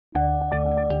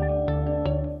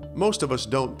Most of us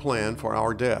don't plan for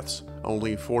our deaths.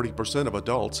 Only 40% of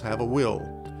adults have a will.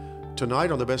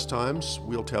 Tonight on The Best Times,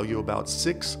 we'll tell you about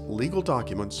 6 legal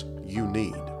documents you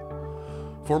need.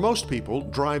 For most people,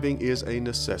 driving is a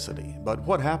necessity, but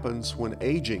what happens when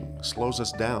aging slows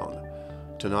us down?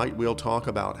 Tonight we'll talk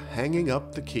about hanging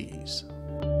up the keys.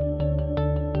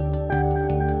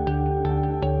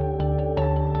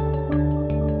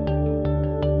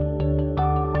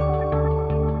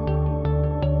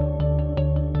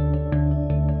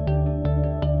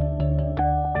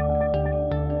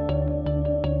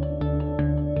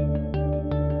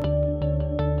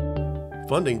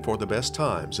 Funding for The Best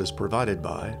Times is provided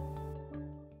by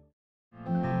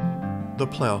the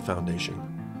Plow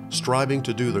Foundation, striving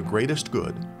to do the greatest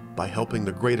good by helping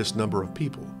the greatest number of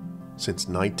people since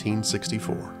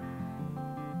 1964.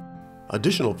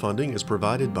 Additional funding is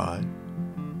provided by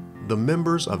the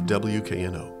members of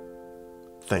WKNO.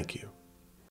 Thank you.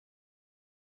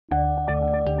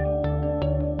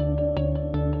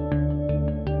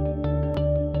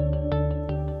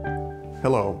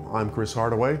 Hello, I'm Cris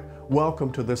Hardaway.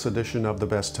 Welcome to this edition of The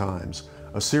Best Times,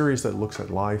 a series that looks at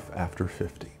life after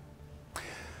 50.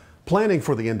 Planning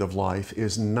for the end of life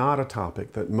is not a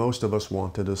topic that most of us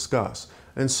want to discuss,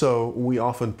 and so we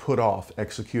often put off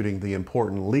executing the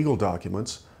important legal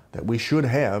documents that we should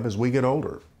have as we get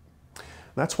older.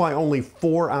 That's why only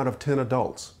 4 out of 10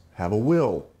 adults have a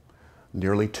will.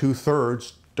 Nearly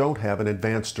 2/3 don't have an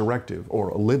advance directive or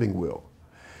a living will.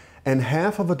 And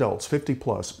half of adults 50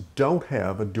 plus don't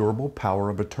have a durable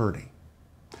power of attorney.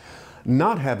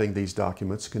 Not having these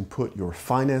documents can put your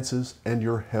finances and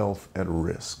your health at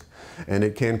risk, and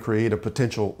it can create a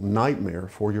potential nightmare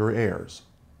for your heirs.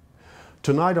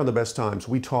 Tonight on The Best Times,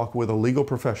 we talk with a legal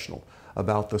professional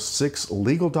about the 6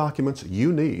 legal documents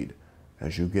you need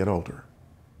as you get older.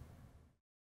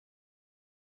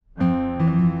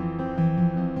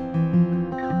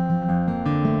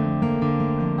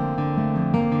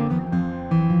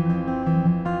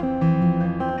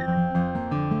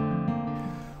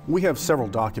 We have several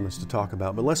documents to talk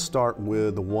about, but let's start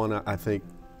with the one I think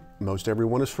most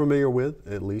everyone is familiar with,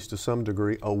 at least to some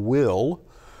degree, a will.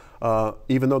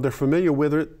 Even though they're familiar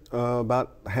with it,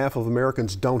 about half of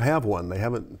Americans don't have one. They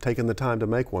haven't taken the time to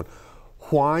make one.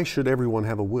 Why should everyone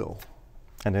have a will?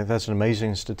 And that's an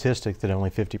amazing statistic that only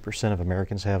 50% of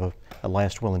Americans have a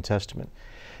last will and testament.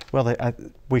 Well,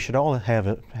 we should all have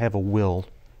a will,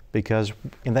 because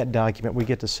in that document we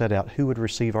get to set out who would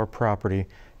receive our property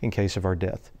in case of our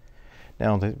death.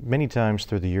 Now, many times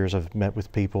through the years I've met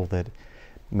with people that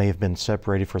may have been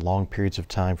separated for long periods of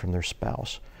time from their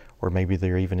spouse, or maybe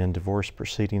they're even in divorce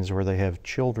proceedings where they have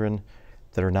children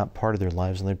that are not part of their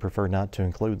lives and they prefer not to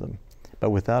include them.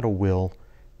 But without a will,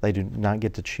 they do not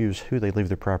get to choose who they leave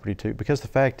their property to. Because the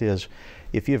fact is,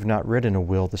 if you have not written a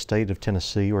will, the state of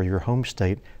Tennessee or your home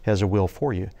state has a will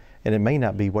for you, and it may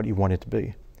not be what you want it to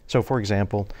be. So for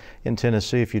example, in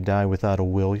Tennessee, if you die without a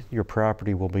will, your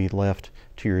property will be left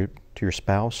to your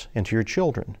spouse and to your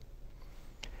children.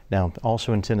 Now,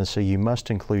 also in Tennessee, you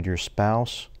must include your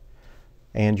spouse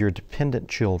and your dependent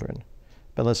children.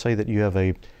 But let's say that you have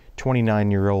a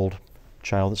 29-year-old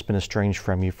child that's been estranged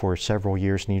from you for several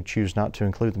years and you choose not to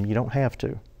include them. You don't have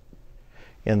to.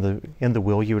 In the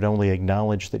will, you would only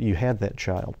acknowledge that you had that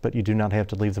child, but you do not have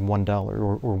to leave them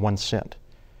 $1 or 1 cent.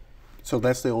 So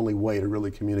that's the only way to really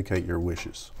communicate your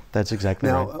wishes. That's exactly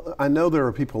right. Now, I know there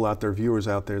are people out there, viewers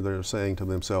out there, that are saying to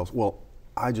themselves, well,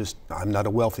 I'm not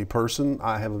a wealthy person.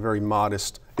 I have a very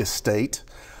modest estate.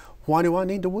 Why do I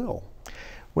need a will?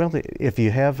 Well, if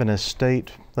you have an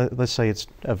estate, let's say it's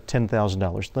of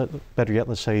 $10,000. Better yet,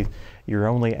 let's say your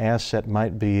only asset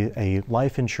might be a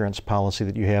life insurance policy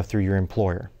that you have through your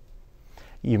employer.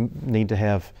 You need to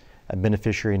have a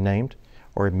beneficiary named,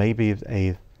 or it may be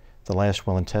the last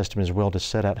will and testament as well, to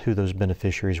set out who those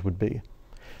beneficiaries would be.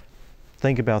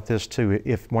 Think about this too.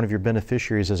 If one of your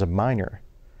beneficiaries is a minor,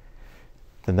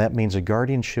 then that means a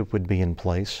guardianship would be in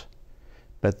place,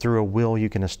 but through a will you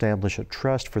can establish a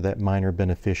trust for that minor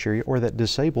beneficiary or that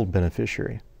disabled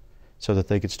beneficiary so that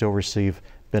they could still receive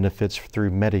benefits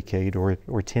through Medicaid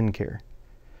or TennCare.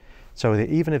 So that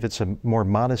even if it's a more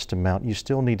modest amount, you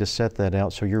still need to set that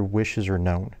out so your wishes are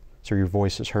known, so your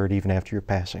voice is heard even after your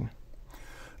passing.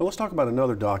 Well, let's talk about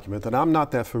another document that I'm not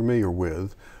that familiar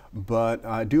with, but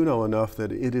I do know enough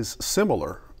that it is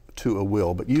similar to a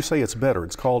will, but you say it's better.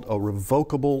 It's called a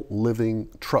revocable living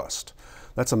trust.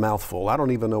 That's a mouthful. I don't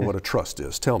even know what a trust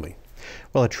is. Tell me.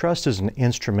 Well, a trust is an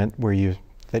instrument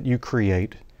that you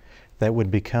create that would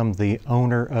become the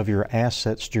owner of your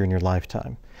assets during your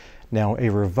lifetime. Now, a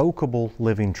revocable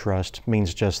living trust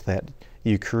means just that.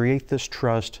 You create this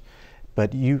trust,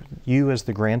 But you as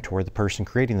the grantor, the person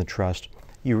creating the trust,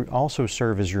 you also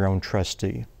serve as your own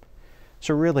trustee.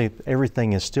 So really,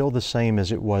 everything is still the same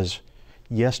as it was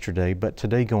yesterday, but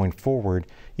today going forward,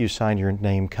 you sign your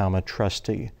name, comma,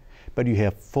 trustee. But you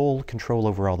have full control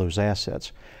over all those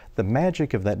assets. The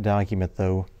magic of that document,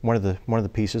 though, one of the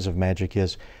pieces of magic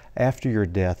is after your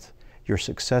death, your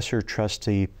successor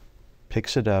trustee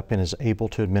picks it up and is able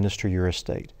to administer your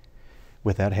estate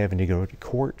without having to go to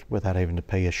court, without having to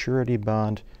pay a surety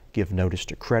bond, give notice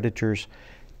to creditors,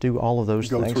 do all of those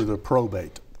things. Go through the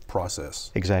probate process.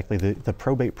 Exactly. The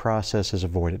probate process is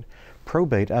avoided.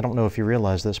 Probate, I don't know if you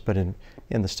realize this, but in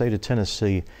the state of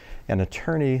Tennessee, an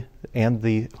attorney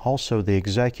and also the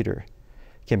executor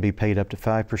can be paid up to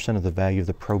 5% of the value of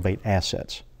the probate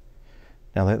assets.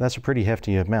 Now that's a pretty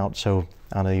hefty amount. So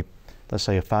on let's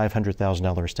say a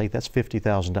 $500,000 estate, that's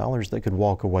 $50,000 that could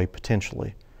walk away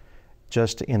potentially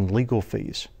just in legal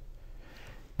fees.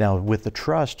 Now with the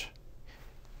trust,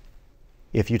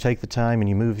 if you take the time and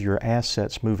you move your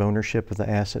assets, move ownership of the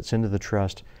assets into the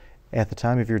trust, at the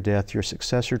time of your death, your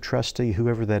successor trustee,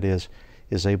 whoever that is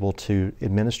able to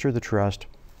administer the trust.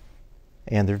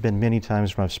 And there have been many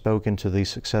times when I've spoken to these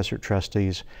successor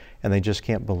trustees and they just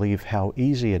can't believe how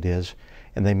easy it is.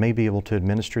 And they may be able to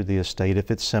administer the estate if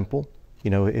it's simple.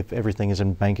 You know, if everything is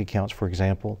in bank accounts, for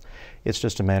example, it's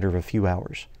just a matter of a few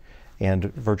hours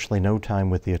and virtually no time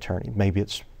with the attorney. Maybe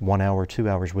it's 1 hour, 2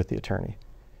 hours with the attorney,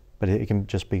 but it can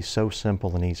just be so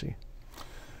simple and easy.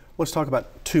 Let's talk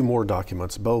about two more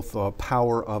documents, both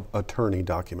power of attorney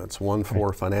documents, one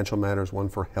for financial matters, one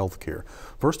for health care.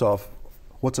 First off,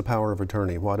 what's a power of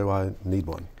attorney? Why do I need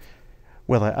one?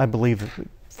 Well, I believe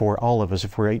for all of us,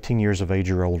 if we're 18 years of age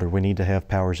or older, we need to have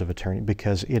powers of attorney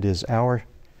because that is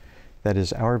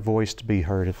our voice to be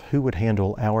heard of who would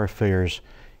handle our affairs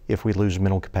if we lose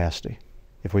mental capacity.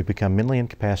 If we become mentally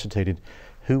incapacitated,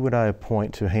 who would I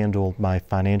appoint to handle my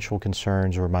financial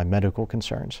concerns or my medical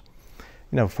concerns?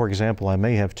 You know, for example, I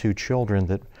may have 2 children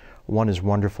that one is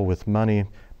wonderful with money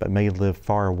but may live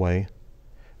far away,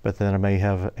 but then I may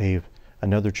have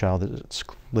another child that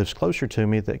lives closer to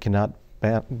me that cannot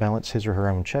balance his or her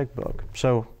own checkbook.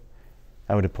 So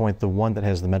I would appoint the one that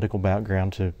has the medical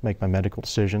background to make my medical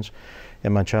decisions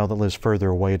and my child that lives further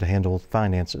away to handle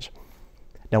finances.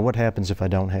 Now what happens if I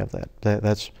don't have that?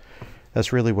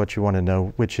 That's really what you want to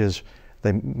know, which is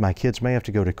my kids may have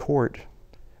to go to court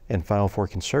and file for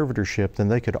conservatorship. Then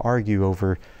they could argue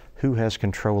over who has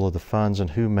control of the funds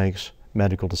and who makes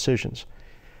medical decisions.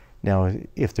 Now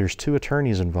if there's 2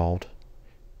 attorneys involved,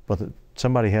 but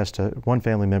one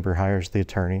family member hires the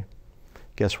attorney,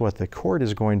 guess what? The court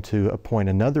is going to appoint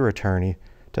another attorney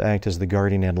to act as the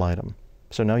guardian ad litem.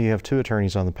 So now you have 2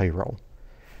 attorneys on the payroll.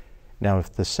 Now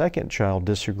if the second child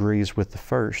disagrees with the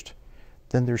first,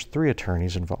 then there's 3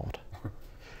 attorneys involved.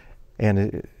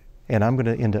 And I'm going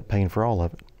to end up paying for all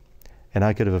of it. And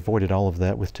I could have avoided all of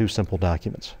that with 2 simple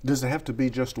documents. Does it have to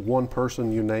be just one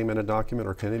person you name in a document,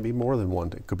 or can it be more than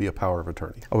one? It could be a power of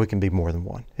attorney. Oh, it can be more than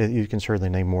one. You can certainly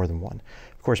name more than one.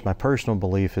 Of course, my personal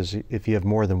belief is if you have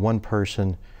more than one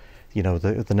person, you know,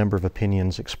 the number of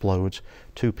opinions explodes.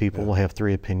 2 people will have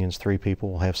 3 opinions, 3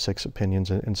 people will have 6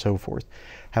 opinions, and so forth.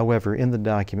 However, in the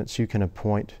documents, you can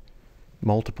appoint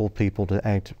multiple people to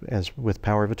act with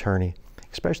power of attorney,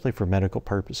 especially for medical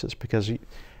purposes, because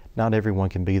not everyone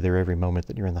can be there every moment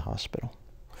that you're in the hospital.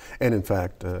 And in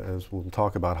fact, as we'll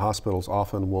talk about, hospitals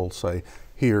often will say,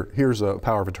 here's a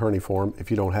power of attorney form. If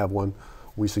you don't have one,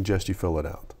 we suggest you fill it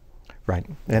out. Right,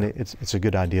 and it's a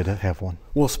good idea to have one.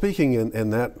 Well, speaking in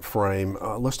that frame,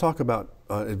 let's talk about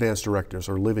advanced directives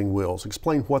or living wills.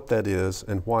 Explain what that is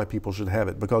and why people should have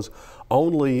it, because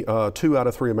only 2 out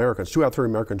of 3 Americans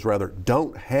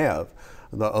don't have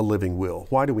a living will.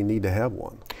 Why do we need to have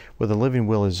one? Well, the living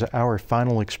will is our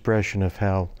final expression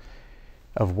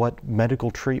of what medical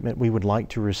treatment we would like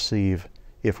to receive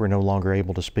if we're no longer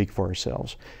able to speak for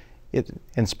ourselves.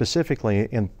 And specifically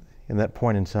in that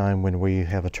point in time when we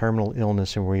have a terminal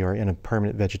illness and we are in a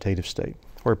permanent vegetative state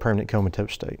or a permanent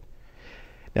comatose state.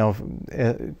 Now,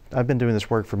 I've been doing this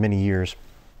work for many years.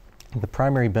 The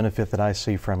primary benefit that I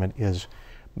see from it is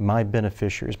my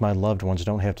beneficiaries, my loved ones,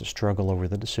 don't have to struggle over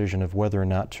the decision of whether or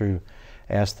not to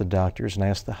ask the doctors and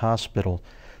ask the hospital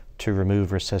to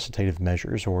remove resuscitative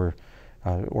measures or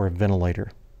a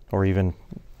ventilator, or even,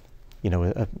 you know,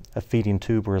 a feeding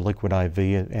tube or a liquid IV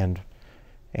and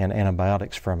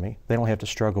antibiotics from me. They don't have to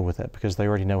struggle with that because they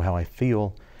already know how I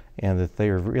feel and that they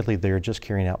are really there just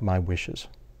carrying out my wishes.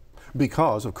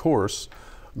 Because, of course,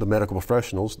 the medical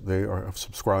professionals, they are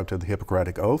subscribed to the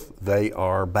Hippocratic Oath. They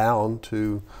are bound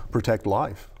to protect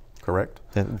life, correct?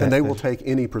 And they will take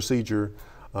any procedure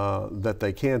that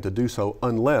they can to do so,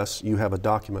 unless you have a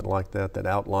document like that that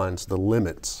outlines the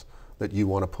limits that you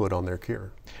want to put on their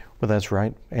care. Well, that's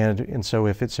right. And so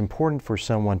if it's important for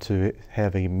someone to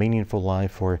have a meaningful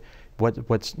life, or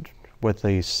what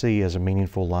they see as a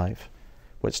meaningful life,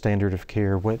 what standard of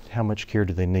care, how much care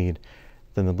do they need,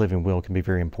 then the living will can be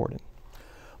very important.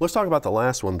 Let's talk about the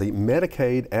last one, the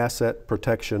Medicaid Asset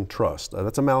Protection Trust.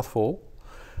 That's a mouthful,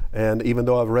 and even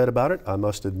though I've read about it, I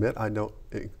must admit I don't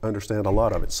understand a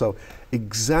lot of it. So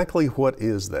exactly what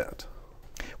is that?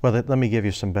 Well, let me give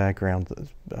you some background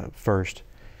first.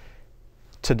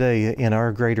 Today, in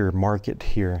our greater market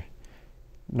here,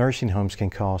 nursing homes can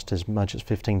cost as much as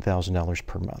 $15,000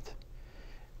 per month.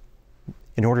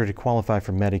 In order to qualify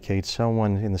for Medicaid,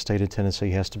 someone in the state of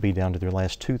Tennessee has to be down to their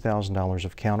last $2,000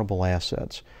 of countable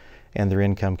assets, and their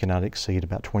income cannot exceed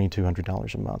about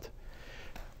 $2,200 a month.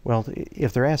 Well,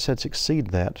 if their assets exceed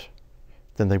that,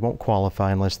 then they won't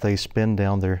qualify unless they spend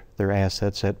down their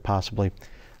assets at possibly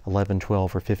 $11,000,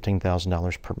 $12,000, or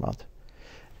 $15,000 per month.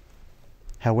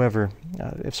 However,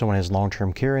 if someone has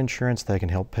long-term care insurance, they can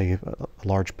help pay a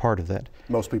large part of that.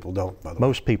 Most people don't, by the way.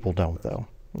 Most people don't, though.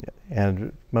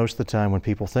 And most of the time when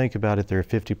people think about it, they're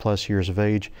 50+ years of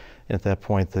age, and at that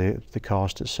point the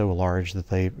cost is so large that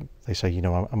they say, you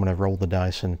know, I'm going to roll the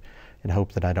dice and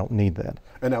hope that I don't need that.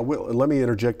 And let me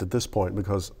interject at this point,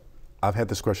 because I've had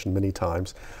this question many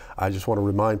times. I just want to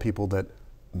remind people that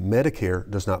Medicare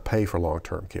does not pay for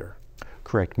long-term care.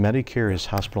 Correct. Medicare is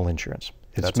hospital insurance.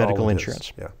 It's That's medical all it insurance.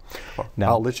 Is. Yeah. Well, Now,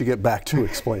 I'll let you get back to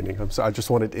explaining. I just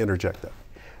wanted to interject that.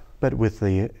 But with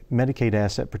the Medicaid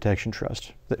Asset Protection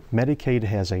Trust, Medicaid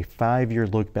has a 5-year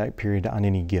look-back period on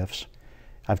any gifts.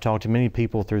 I've talked to many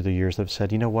people through the years that have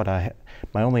said, you know what,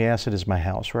 my only asset is my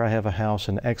house, or I have a house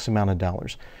and X amount of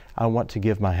dollars. I want to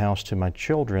give my house to my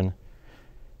children.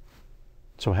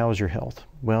 So how is your health?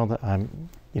 Well,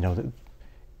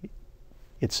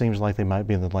 it seems like they might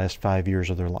be in the last 5 years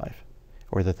of their life,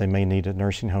 or that they may need a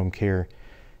nursing home care,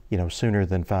 sooner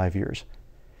than 5 years.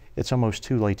 It's almost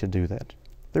too late to do that.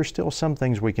 There's still some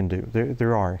things we can do.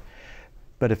 There are.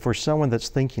 But if for someone that's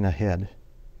thinking ahead,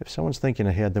 if someone's thinking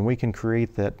ahead, then we can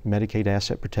create that Medicaid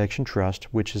Asset Protection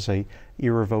Trust, which is a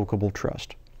irrevocable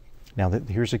trust. Now,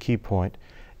 here's a key point.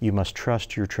 You must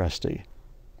trust your trustee.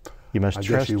 You must I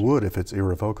trust. guess you would if it's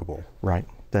irrevocable. Right.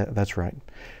 That's right.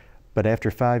 But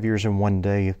after 5 years and 1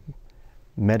 day,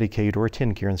 Medicaid or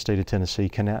TennCare in the state of Tennessee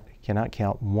cannot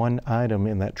count one item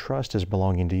in that trust as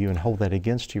belonging to you and hold that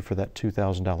against you for that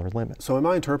 $2,000 limit. So am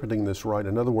I interpreting this right?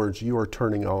 In other words, you are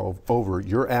turning over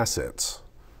your assets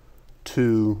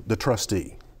to the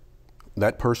trustee,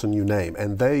 that person you name,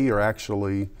 and they are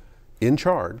actually in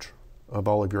charge of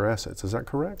all of your assets. Is that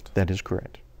correct? That is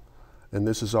correct. And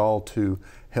this is all to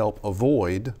help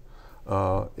avoid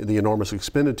the enormous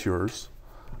expenditures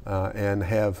and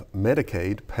have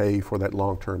Medicaid pay for that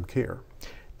long-term care.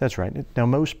 That's right. Now,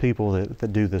 most people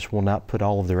that do this will not put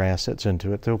all of their assets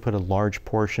into it. They'll put a large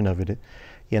portion of it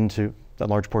into a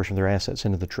large portion of their assets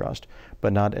into the trust,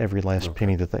 but not every last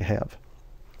penny that they have.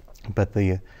 But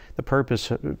the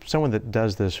purpose, someone that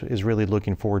does this is really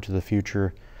looking forward to the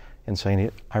future and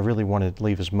saying, I really want to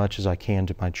leave as much as I can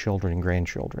to my children and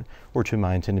grandchildren, or to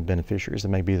my intended beneficiaries that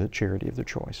may be the charity of their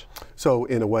choice. So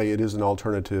in a way, it is an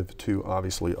alternative to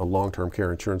obviously a long-term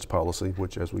care insurance policy,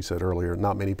 which, as we said earlier,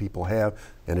 not many people have,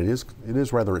 and it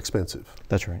is rather expensive.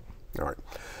 That's right. All right.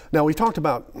 Now, we talked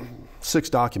about 6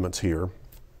 documents here.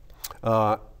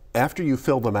 After you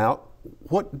fill them out,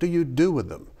 what do you do with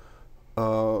them?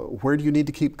 Where do you need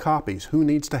to keep copies? Who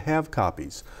needs to have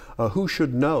copies? Who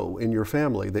should know in your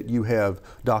family that you have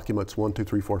documents 1, 2,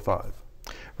 3, 4, 5?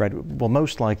 Right. Well,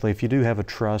 most likely, if you do have a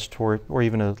trust or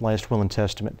even a last will and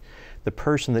testament, the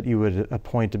person that you would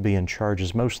appoint to be in charge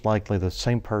is most likely the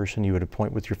same person you would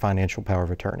appoint with your financial power of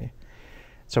attorney.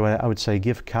 So I would say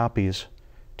give copies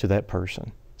to that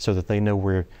person so that they know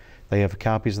where they have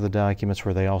copies of the documents,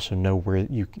 where they also know where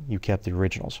you kept the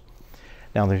originals.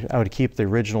 Now, I would keep the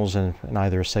originals in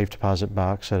either a safe deposit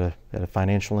box at a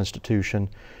financial institution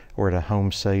or at a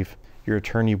home safe. Your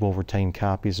attorney will retain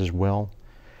copies as well.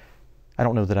 I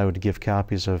don't know that I would give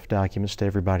copies of documents to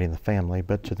everybody in the family,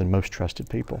 but to the most trusted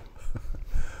people.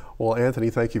 Well, Anthony,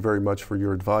 thank you very much for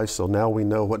your advice. So now we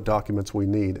know what documents we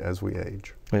need as we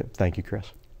age. Thank you, Chris.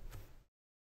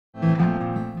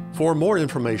 For more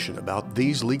information about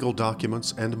these legal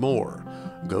documents and more,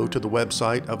 go to the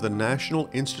website of the National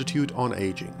Institute on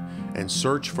Aging and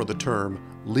search for the term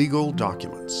legal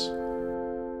documents.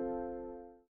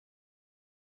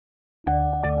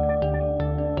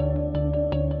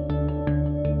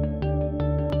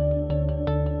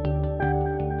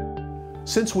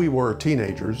 Since we were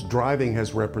teenagers, driving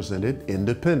has represented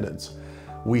independence.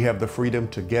 We have the freedom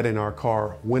to get in our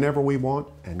car whenever we want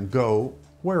and go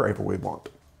wherever we want.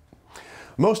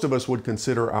 Most of us would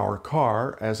consider our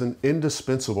car as an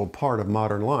indispensable part of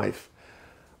modern life.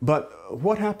 But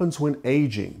what happens when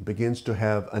aging begins to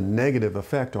have a negative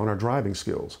effect on our driving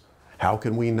skills? How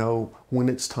can we know when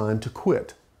it's time to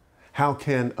quit? How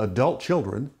can adult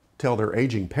children tell their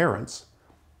aging parents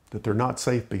that they're not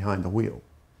safe behind the wheel?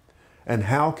 And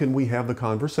how can we have the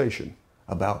conversation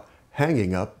about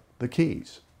hanging up the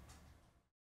keys?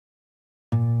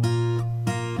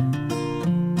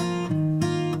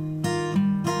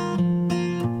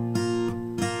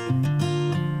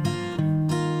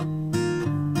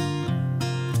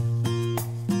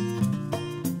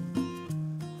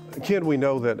 Ken, we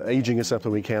know that aging is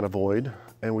something we can't avoid,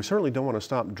 and we certainly don't want to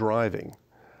stop driving.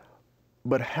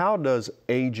 But how does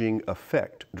aging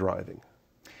affect driving?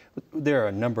 There are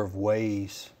a number of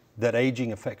ways that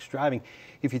aging affects driving.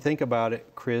 If you think about it,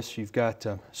 Chris, you've got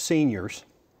seniors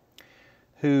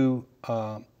who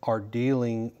are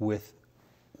dealing with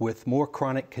more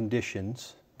chronic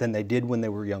conditions than they did when they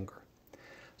were younger.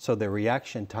 So their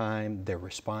reaction time, their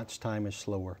response time is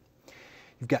slower.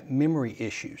 You've got memory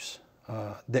issues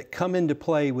that come into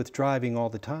play with driving all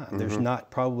the time. Mm-hmm. There's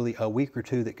not probably a week or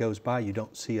two that goes by you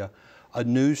don't see a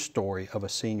news story of a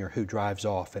senior who drives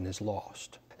off and is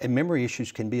lost. And memory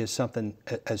issues can be as something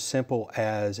as simple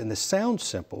as, and this sounds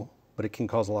simple, but it can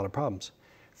cause a lot of problems,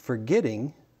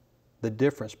 forgetting the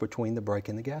difference between the brake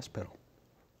and the gas pedal.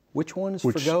 Which one is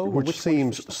for go? Which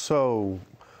seems so,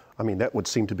 I mean, that would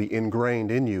seem to be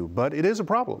ingrained in you, but it is a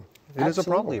problem. It is a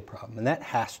problem. Absolutely a problem, and that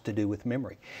has to do with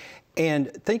memory.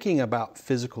 And thinking about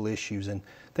physical issues and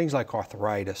things like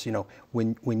arthritis, you know,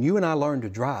 when you and I learned to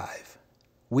drive,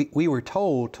 we were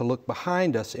told to look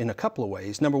behind us in a couple of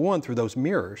ways. Number one, through those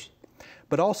mirrors,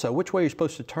 but also which way you're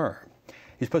supposed to turn.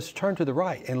 You're supposed to turn to the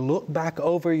right and look back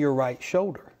over your right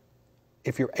shoulder.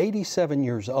 If you're 87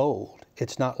 years old,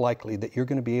 it's not likely that you're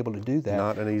going to be able to do that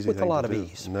not an easy with thing a lot to of do.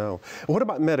 ease. No. What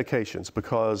about medications?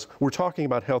 Because we're talking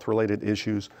about health-related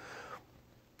issues.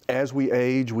 As we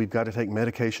age, we've got to take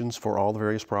medications for all the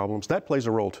various problems. That plays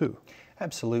a role too.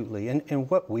 Absolutely. And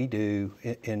what we do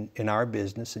in our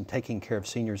business and taking care of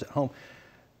seniors at home,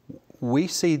 we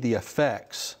see the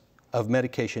effects of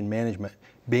medication management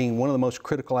being one of the most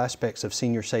critical aspects of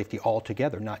senior safety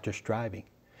altogether, not just driving.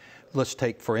 Let's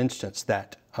take, for instance,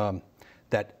 that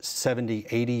 70,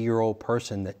 80-year-old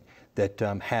person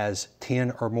that has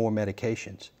 10 or more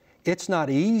medications. It's not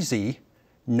easy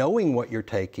knowing what you're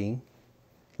taking,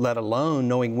 let alone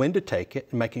knowing when to take it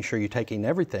and making sure you're taking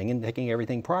everything and taking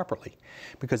everything properly.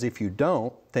 Because if you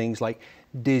don't, things like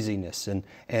dizziness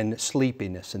and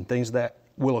sleepiness and things that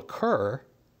will occur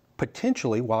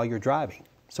potentially while you're driving.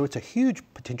 So it's a huge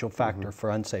potential factor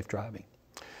for unsafe driving.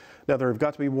 Now, there have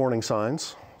got to be warning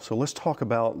signs. So let's talk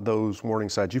about those warning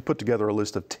signs. You've put together a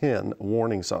list of 10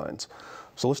 warning signs.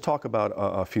 So let's talk about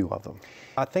a few of them.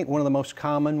 I think one of the most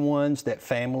common ones that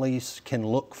families can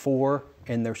look for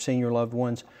in their senior loved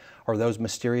ones are those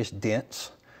mysterious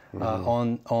dents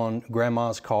on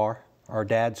grandma's car or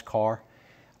dad's car.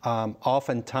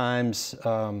 Oftentimes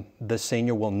the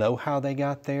senior will know how they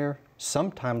got there.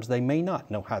 Sometimes they may not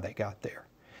know how they got there.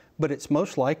 But it's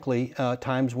most likely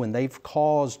times when they've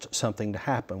caused something to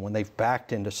happen, when they've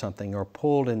backed into something or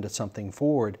pulled into something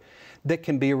forward, that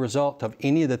can be a result of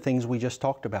any of the things we just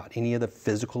talked about, any of the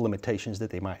physical limitations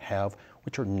that they might have,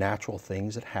 which are natural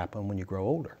things that happen when you grow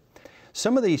older.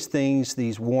 Some of these things,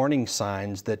 these warning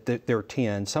signs that there are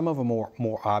 10, some of them are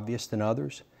more obvious than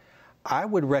others. I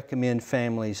would recommend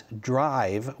families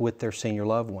drive with their senior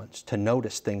loved ones to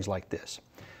notice things like this.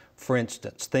 For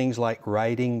instance, things like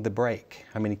riding the brake.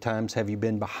 How many times have you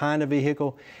been behind a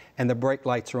vehicle and the brake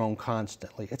lights are on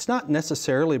constantly? It's not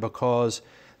necessarily because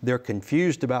they're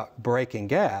confused about brake and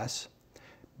gas,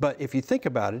 but if you think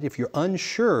about it, if you're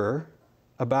unsure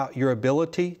about your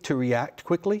ability to react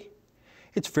quickly,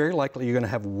 it's very likely you're going to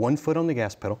have one foot on the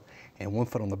gas pedal and one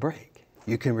foot on the brake.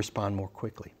 You can respond more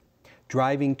quickly.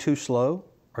 Driving too slow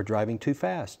or driving too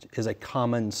fast is a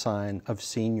common sign of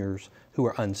seniors who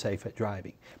are unsafe at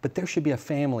driving. But there should be a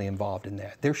family involved in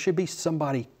that. There should be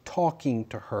somebody talking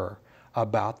to her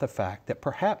about the fact that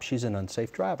perhaps she's an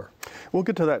unsafe driver. We'll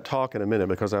get to that talk in a minute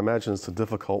because I imagine it's a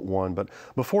difficult one. But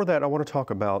before that, I want to talk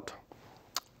about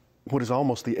what is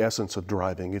almost the essence of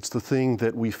driving. It's the thing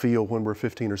that we feel when we're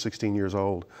 15 or 16 years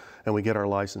old and we get our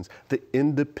license, the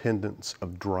independence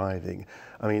of driving.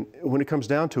 I mean, when it comes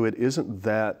down to it, isn't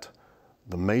that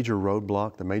the major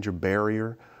roadblock, the major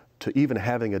barrier to even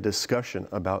having a discussion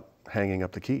about hanging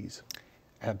up the keys?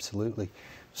 Absolutely.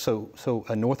 So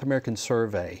a North American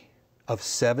survey of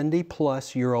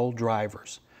 70-plus-year-old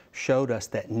drivers showed us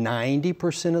that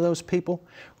 90% of those people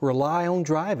rely on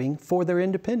driving for their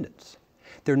independence.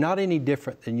 They're not any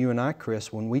different than you and I,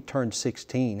 Chris, when we turned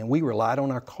 16 and we relied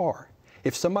on our car.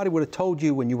 If somebody would have told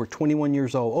you when you were 21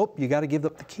 years old, oh, you got to give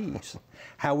up the keys,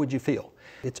 how would you feel?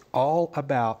 It's all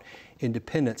about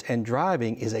independence, and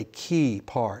driving is a key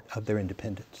part of their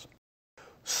independence.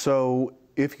 So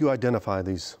if you identify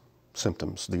these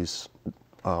symptoms, these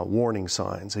warning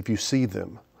signs, if you see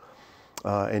them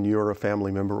and you're a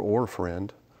family member or a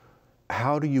friend,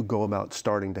 how do you go about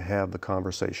starting to have the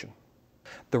conversation?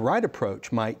 The right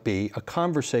approach might be a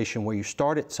conversation where you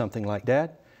start at something like,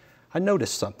 Dad, I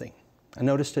noticed something. I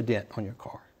noticed a dent on your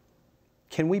car.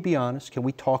 Can we be honest? Can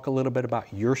we talk a little bit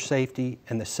about your safety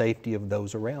and the safety of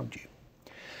those around you?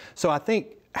 So I think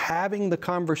having the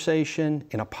conversation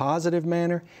in a positive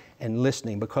manner and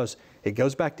listening, because it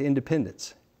goes back to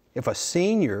independence. If a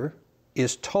senior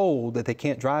is told that they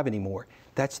can't drive anymore,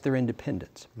 that's their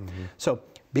independence. Mm-hmm. So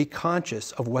be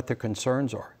conscious of what their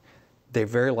concerns are. They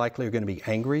very likely are going to be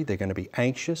angry. They're going to be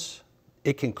anxious.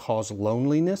 It can cause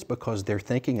loneliness because they're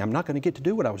thinking, I'm not going to get to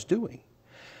do what I was doing.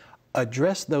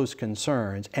 Address those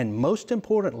concerns, and most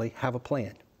importantly, have a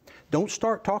plan. Don't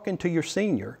start talking to your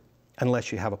senior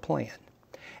unless you have a plan.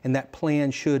 And that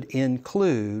plan should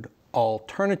include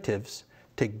alternatives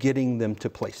to getting them to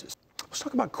places. Let's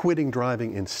talk about quitting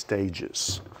driving in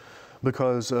stages,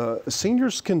 because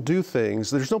seniors can do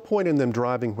things. There's no point in them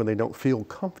driving when they don't feel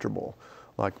comfortable,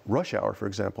 like rush hour, for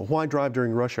example. Why drive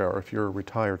during rush hour if you're a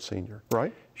retired senior,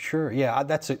 right? Sure, yeah,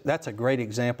 that's a great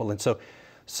example. And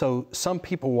so some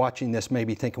people watching this may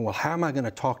be thinking, well, how am I going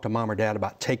to talk to mom or dad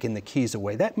about taking the keys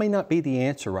away? That may not be the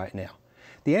answer right now.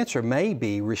 The answer may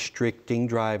be restricting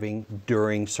driving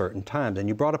during certain times. And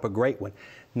you brought up a great one,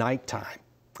 nighttime.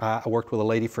 I worked with a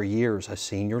lady for years, a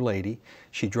senior lady.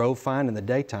 She drove fine in the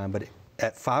daytime, but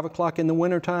at 5 o'clock in the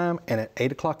wintertime and at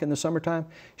 8 o'clock in the summertime,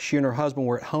 she and her husband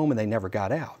were at home and they never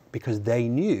got out because they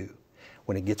knew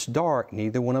when it gets dark,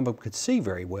 neither one of them could see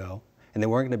very well and they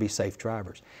weren't going to be safe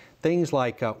drivers. Things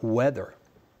like weather.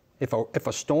 If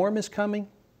a storm is coming,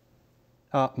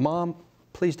 Mom,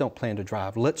 please don't plan to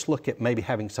drive. Let's look at maybe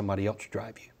having somebody else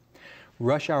drive you.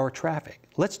 Rush hour traffic.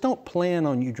 Let's don't plan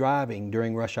on you driving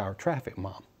during rush hour traffic,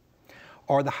 Mom.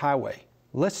 Or the highway.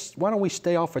 Why don't we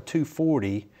stay off of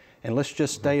 240 and let's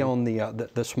just stay on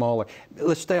the smaller.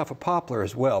 Let's stay off of Poplar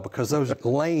as well because those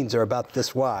lanes are about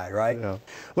this wide, right? Yeah.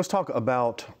 Let's talk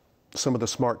about some of the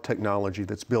smart technology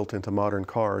that's built into modern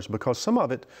cars, because some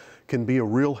of it can be a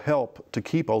real help to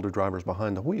keep older drivers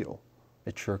behind the wheel.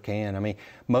 It sure can. I mean,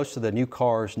 most of the new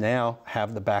cars now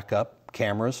have the backup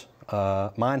cameras.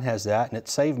 Mine has that, and it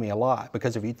saved me a lot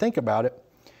because if you think about it,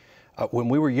 when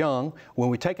we were young, when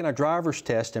we taken our driver's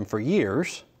test, and for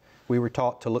years, we were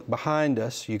taught to look behind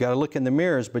us. You got to look in the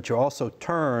mirrors, but you also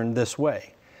turn this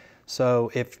way.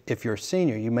 So if you're a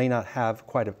senior, you may not have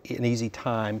quite an easy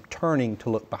time turning to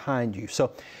look behind you.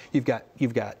 So you've got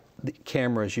the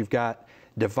cameras, you've got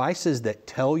devices that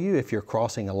tell you if you're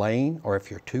crossing a lane or if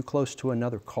you're too close to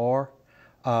another car.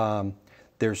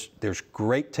 There's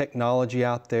great technology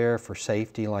out there for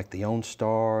safety, like the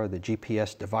OnStar, the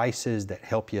GPS devices that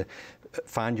help you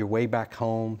find your way back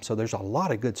home. So there's a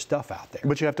lot of good stuff out there.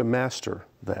 But you have to master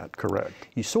that, correct?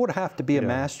 You sort of have to be a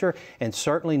master, and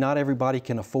certainly not everybody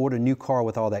can afford a new car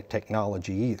with all that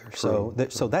technology either. True,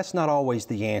 so that's not always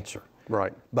the answer.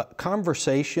 Right. But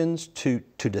conversations to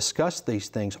discuss these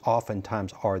things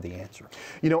oftentimes are the answer.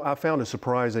 You know, I found it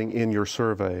surprising in your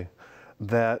survey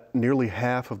that nearly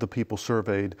half of the people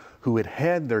surveyed who had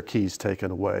had their keys taken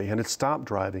away and had stopped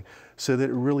driving said that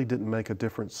it really didn't make a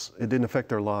difference. It didn't affect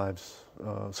their lives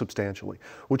substantially,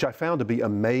 which I found to be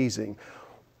amazing.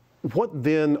 What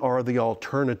then are the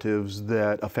alternatives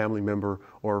that a family member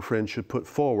or a friend should put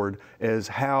forward as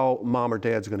how mom or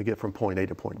dad's going to get from point A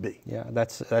to point B? Yeah,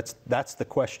 that's the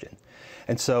question.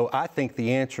 And so I think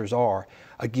the answers are,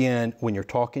 again, when you're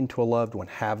talking to a loved one,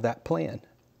 have that plan.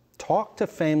 Talk to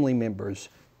family members,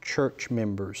 church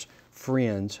members,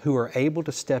 friends who are able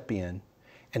to step in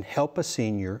and help a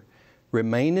senior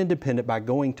remain independent by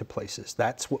going to places.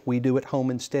 That's what we do at home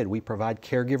instead. We provide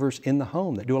caregivers in the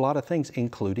home that do a lot of things,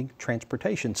 including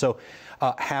transportation. So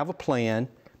have a plan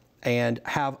and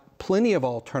have plenty of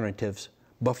alternatives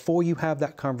before you have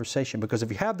that conversation. Because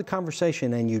if you have the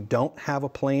conversation and you don't have a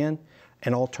plan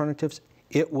and alternatives,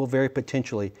 it will very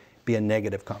potentially be a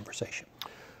negative conversation.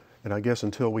 And I guess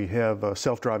until we have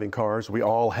self-driving cars, we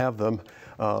all have them,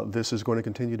 this is going to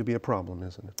continue to be a problem,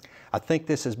 isn't it? I think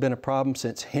this has been a problem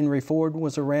since Henry Ford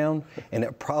was around, and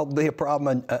it'll probably be a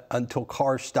problem until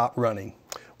cars stop running.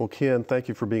 Well, Ken, thank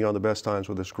you for being on The Best Times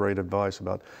with this great advice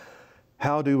about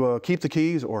how to keep the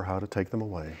keys or how to take them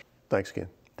away. Thanks, Ken.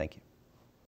 Thank you.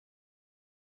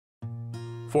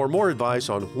 For more advice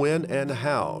on when and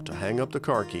how to hang up the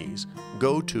car keys,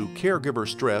 go to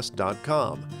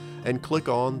caregiverstress.com and click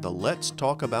on the Let's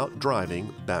Talk About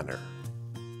Driving banner.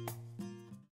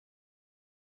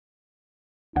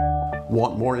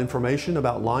 Want more information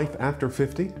about life after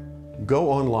 50?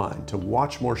 Go online to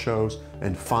watch more shows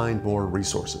and find more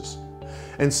resources.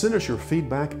 And send us your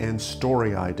feedback and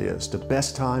story ideas to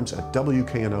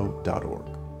besttimes@wkno.org.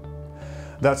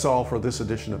 That's all for this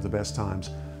edition of The Best Times.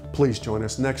 Please join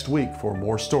us next week for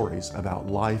more stories about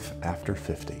life after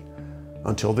 50.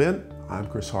 Until then, I'm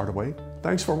Cris Hardaway.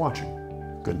 Thanks for watching.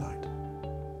 Good night.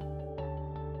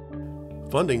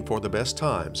 Funding for The Best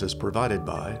Times is provided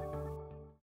by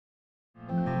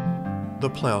the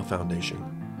Plow Foundation,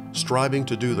 striving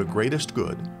to do the greatest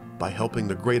good by helping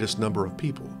the greatest number of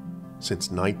people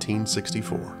since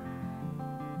 1964.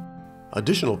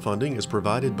 Additional funding is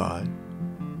provided by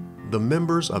the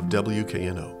members of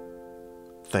WKNO.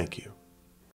 Thank you.